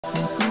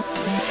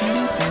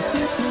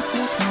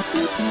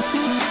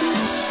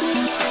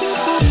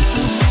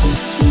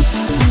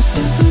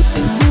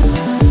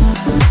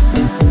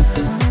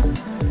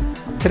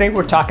Today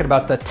we're talking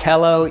about the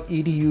Tello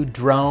Edu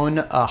Drone,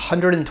 a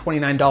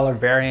 $129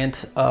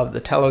 variant of the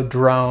Tello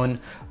drone.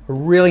 A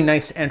really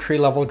nice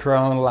entry-level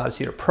drone, allows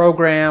you to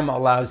program,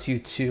 allows you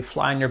to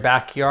fly in your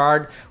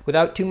backyard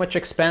without too much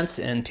expense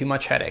and too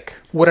much headache.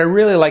 What I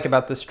really like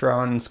about this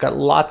drone, it's got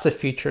lots of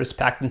features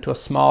packed into a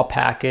small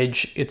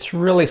package. It's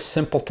really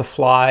simple to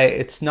fly.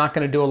 It's not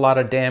going to do a lot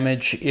of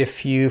damage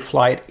if you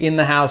fly it in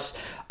the house.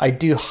 I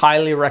do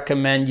highly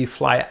recommend you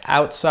fly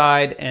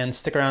outside, and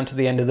stick around to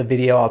the end of the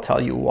video, I'll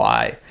tell you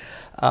why.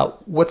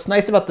 What's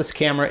nice about this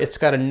camera, it's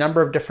got a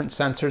number of different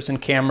sensors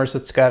and cameras.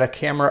 It's got a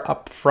camera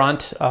up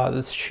front.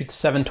 This shoots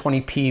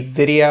 720p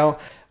video,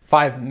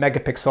 5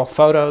 megapixel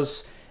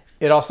photos.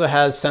 It also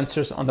has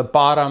sensors on the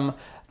bottom.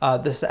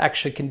 This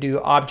actually can do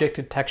object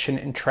detection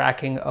and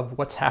tracking of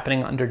what's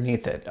happening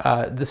underneath it.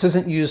 This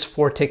isn't used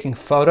for taking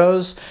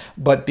photos,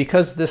 but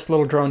because this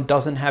little drone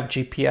doesn't have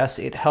GPS,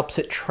 it helps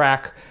it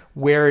track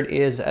where it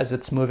is as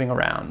it's moving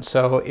around.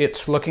 So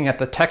it's looking at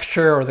the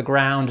texture or the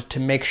ground to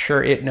make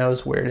sure it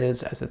knows where it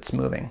is as it's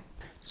moving.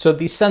 So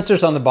these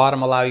sensors on the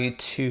bottom allow you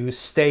to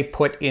stay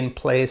put in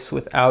place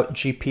without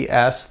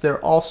GPS. They're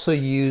also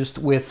used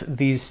with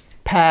these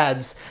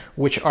pads,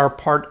 which are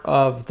part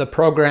of the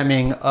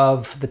programming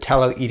of the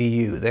Tello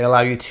Edu. They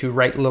allow you to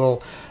write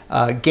little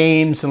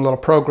games and little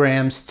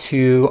programs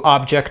to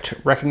object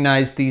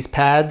recognize these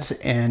pads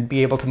and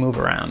be able to move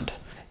around.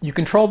 You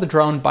control the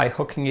drone by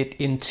hooking it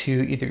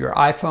into either your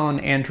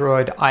iPhone,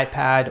 Android,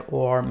 iPad,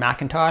 or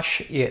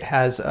Macintosh. It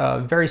has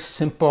a very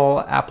simple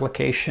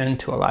application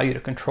to allow you to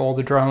control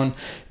the drone,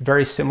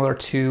 very similar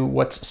to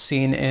what's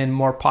seen in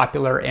more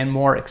popular and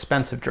more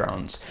expensive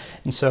drones.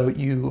 And so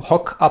you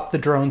hook up the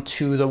drone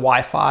to the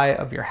Wi-Fi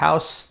of your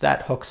house,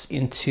 that hooks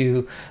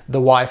into the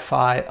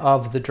Wi-Fi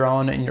of the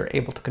drone, and you're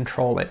able to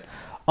control it.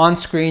 On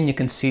screen, you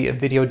can see a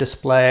video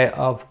display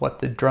of what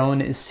the drone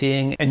is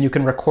seeing, and you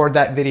can record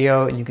that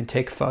video and you can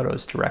take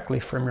photos directly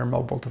from your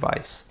mobile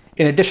device.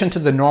 In addition to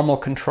the normal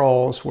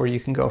controls where you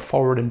can go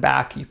forward and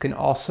back, you can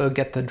also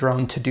get the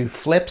drone to do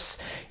flips,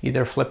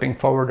 either flipping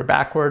forward or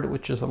backward,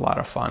 which is a lot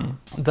of fun.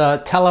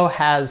 The Tello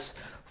has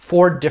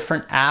 4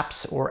 different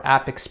apps or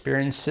app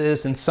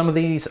experiences, and some of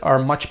these are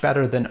much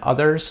better than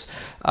others.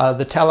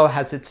 The Tello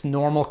has its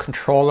normal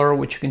controller,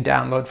 which you can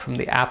download from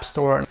the App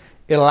Store.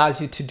 It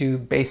allows you to do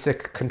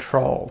basic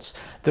controls.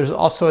 There's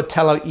also a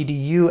Tello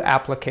Edu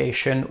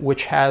application,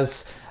 which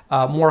has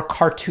more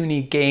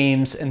cartoony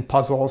games and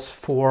puzzles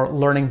for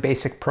learning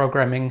basic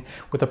programming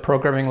with a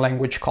programming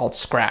language called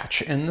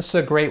Scratch. And this is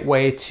a great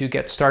way to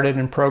get started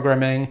in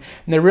programming.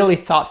 And they really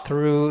thought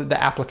through the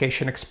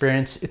application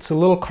experience. It's a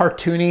little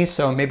cartoony,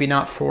 so maybe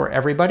not for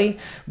everybody,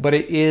 but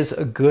it is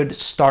a good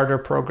starter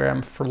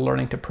program for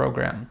learning to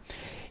program.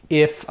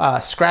 If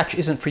Scratch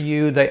isn't for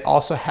you, they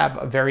also have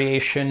a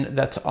variation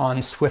that's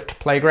on Swift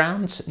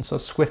Playgrounds. And so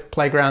Swift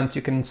Playgrounds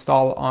you can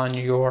install on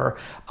your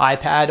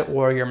iPad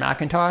or your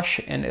Macintosh,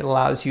 and it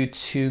allows you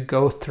to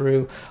go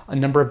through a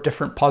number of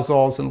different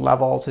puzzles and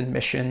levels and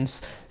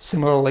missions,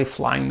 similarly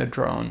flying the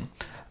drone.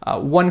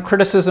 One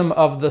criticism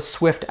of the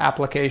Swift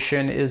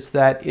application is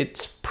that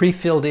it's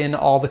pre-filled in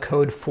all the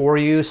code for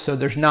you, so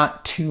there's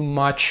not too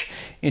much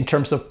in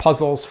terms of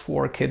puzzles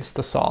for kids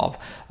to solve.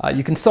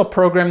 You can still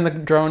program the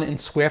drone in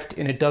Swift,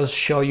 and it does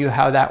show you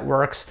how that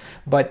works,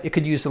 but it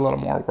could use a little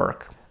more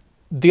work.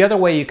 The other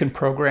way you can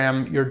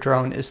program your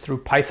drone is through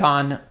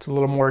Python. It's a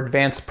little more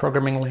advanced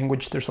programming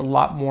language. There's a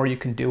lot more you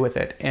can do with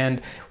it.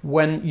 And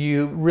when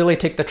you really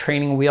take the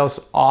training wheels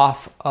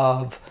off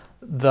of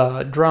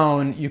the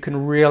drone, you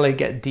can really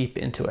get deep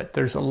into it.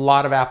 There's a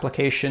lot of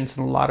applications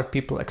and a lot of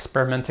people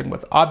experimenting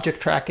with object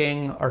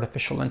tracking,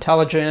 artificial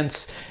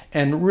intelligence,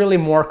 and really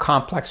more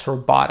complex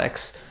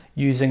robotics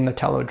using the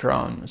Tello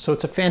drone. So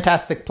it's a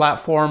fantastic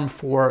platform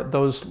for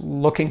those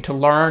looking to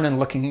learn and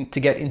looking to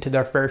get into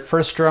their very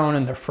first drone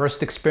and their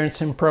first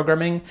experience in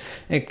programming.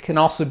 It can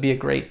also be a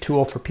great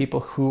tool for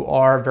people who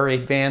are very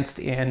advanced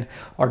in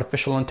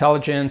artificial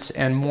intelligence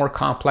and more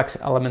complex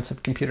elements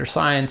of computer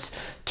science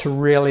to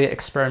really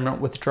experiment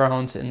with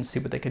drones and see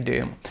what they can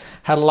do.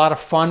 Had a lot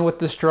of fun with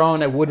this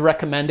drone. I would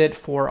recommend it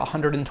for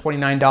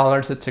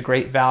 $129. It's a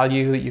great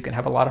value. You can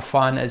have a lot of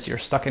fun as you're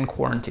stuck in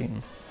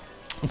quarantine.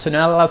 And so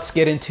now let's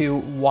get into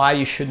why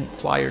you shouldn't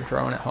fly your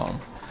drone at home.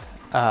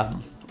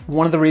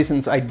 One of the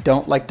reasons I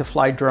don't like to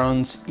fly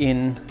drones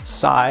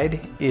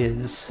inside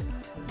is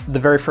the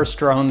very first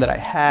drone that I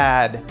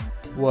had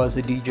was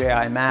a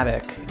DJI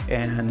Mavic,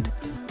 and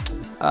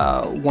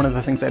one of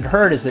the things I'd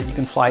heard is that you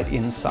can fly it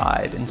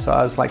inside. And so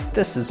I was like,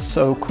 this is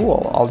so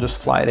cool, I'll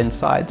just fly it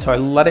inside. So I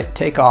let it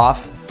take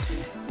off,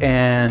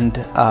 and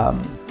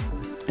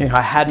you know,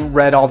 I hadn't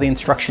read all the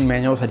instruction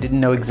manuals. I didn't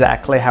know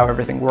exactly how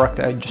everything worked.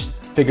 I just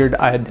figured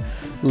I'd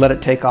let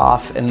it take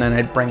off and then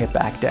I'd bring it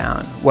back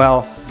down.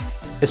 Well,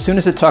 as soon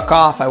as it took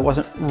off, I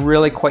wasn't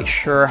really quite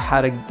sure how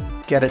to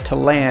get it to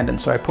land, and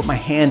so I put my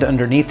hand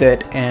underneath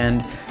it,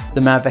 and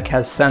the Mavic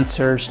has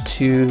sensors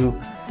to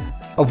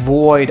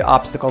avoid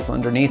obstacles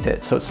underneath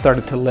it, so it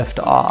started to lift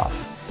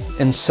off.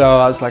 And so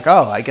I was like,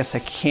 oh, I guess I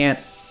can't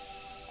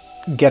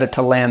get it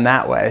to land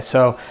that way.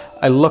 So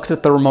I looked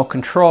at the remote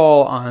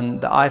control on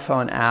the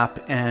iPhone app,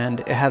 and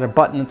it had a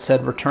button that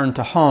said return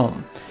to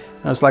home.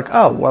 And I was like,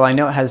 oh, well, I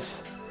know it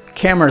has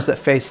cameras that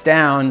face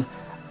down.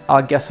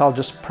 I guess I'll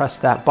just press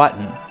that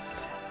button.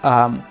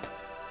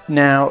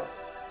 Now,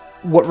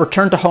 what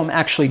return to home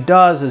actually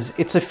does is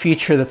it's a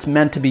feature that's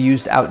meant to be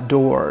used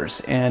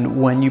outdoors.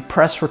 And when you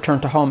press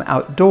return to home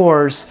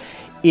outdoors,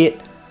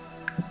 it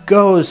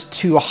goes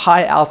to a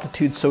high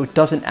altitude so it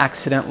doesn't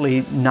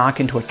accidentally knock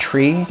into a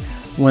tree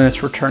when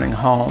it's returning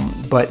home.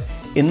 But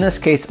in this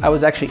case, I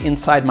was actually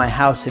inside my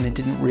house and it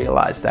didn't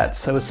realize that.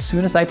 So as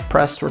soon as I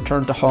pressed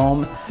return to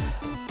home,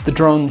 the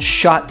drone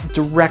shot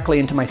directly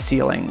into my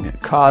ceiling.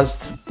 It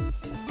caused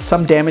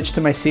some damage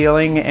to my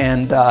ceiling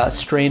and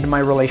strained my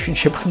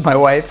relationship with my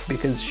wife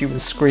because she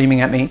was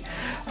screaming at me.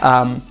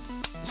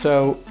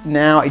 So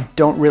now I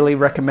don't really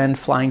recommend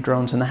flying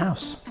drones in the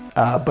house.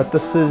 But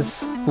this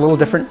is a little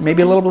different,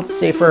 maybe a little bit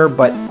safer,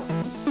 but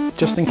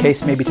just in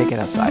case, maybe take it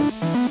outside.